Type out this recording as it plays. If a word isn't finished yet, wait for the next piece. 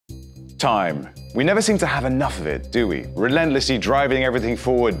Time. We never seem to have enough of it, do we? Relentlessly driving everything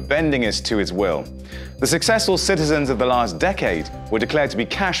forward, bending us to its will. The successful citizens of the last decade were declared to be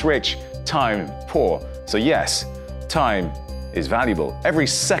cash-rich, time-poor. So yes, time is valuable. Every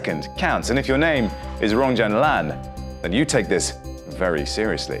second counts, and if your name is Rongjian Lan, then you take this very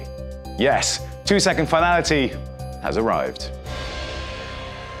seriously. Yes, 2-second finality has arrived.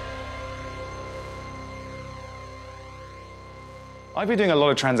 I've been doing a lot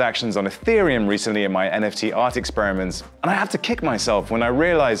of transactions on Ethereum recently in my NFT art experiments, and I have to kick myself when I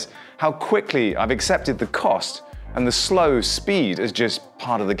realize how quickly I've accepted the cost and the slow speed as just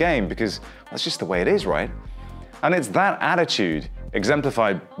part of the game, because that's just the way it is, right? And it's that attitude,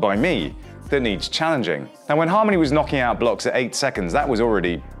 exemplified by me, that needs challenging. Now, when Harmony was knocking out blocks at 8 seconds, that was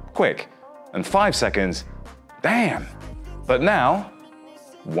already quick. And 5 seconds, damn! But now,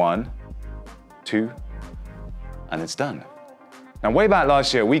 1, 2, and it's done. Now, way back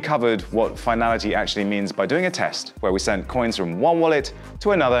last year, we covered what finality actually means by doing a test where we sent coins from one wallet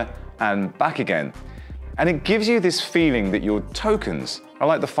to another and back again. And it gives you this feeling that your tokens are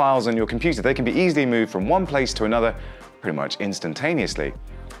like the files on your computer. They can be easily moved from one place to another pretty much instantaneously.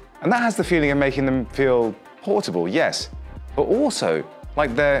 And that has the feeling of making them feel portable, yes, but also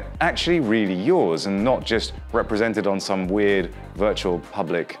like they're actually really yours and not just represented on some weird virtual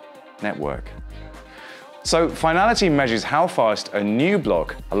public network. So finality measures how fast a new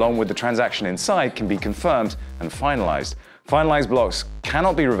block, along with the transaction inside, can be confirmed and finalized. Finalized blocks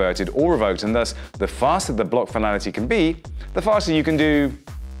cannot be reverted or revoked, and thus the faster the block finality can be, the faster you can do,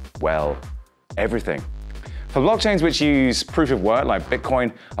 well, everything. For blockchains which use proof of work like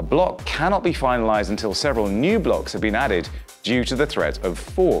Bitcoin, a block cannot be finalized until several new blocks have been added due to the threat of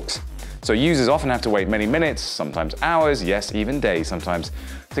forks. So users often have to wait many minutes, sometimes hours, yes, even days sometimes,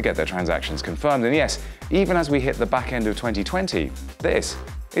 to get their transactions confirmed. And yes, even as we hit the back end of 2020, this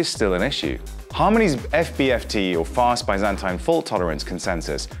is still an issue. Harmony's FBFT, or Fast Byzantine Fault Tolerance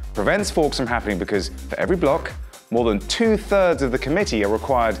consensus, prevents forks from happening because for every block, more than 2/3 of the committee are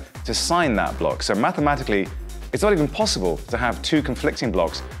required to sign that block. So mathematically, it's not even possible to have two conflicting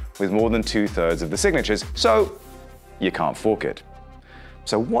blocks with more than 2/3 of the signatures, so you can't fork it.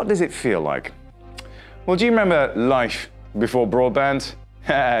 So what does it feel like? Well, do you remember life before broadband?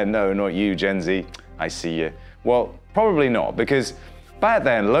 No, not you, Gen Z. I see you. Well, probably not, because back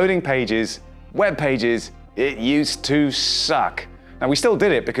then, loading pages, web pages, it used to suck. Now, we still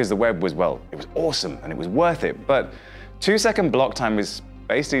did it because the web was, well, it was awesome and it was worth it, but 2-second block time is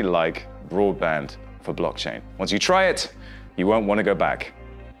basically like broadband for blockchain. Once you try it, you won't want to go back.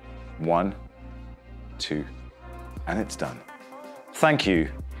 1, 2, and it's done. Thank you,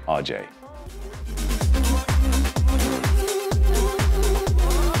 RJ.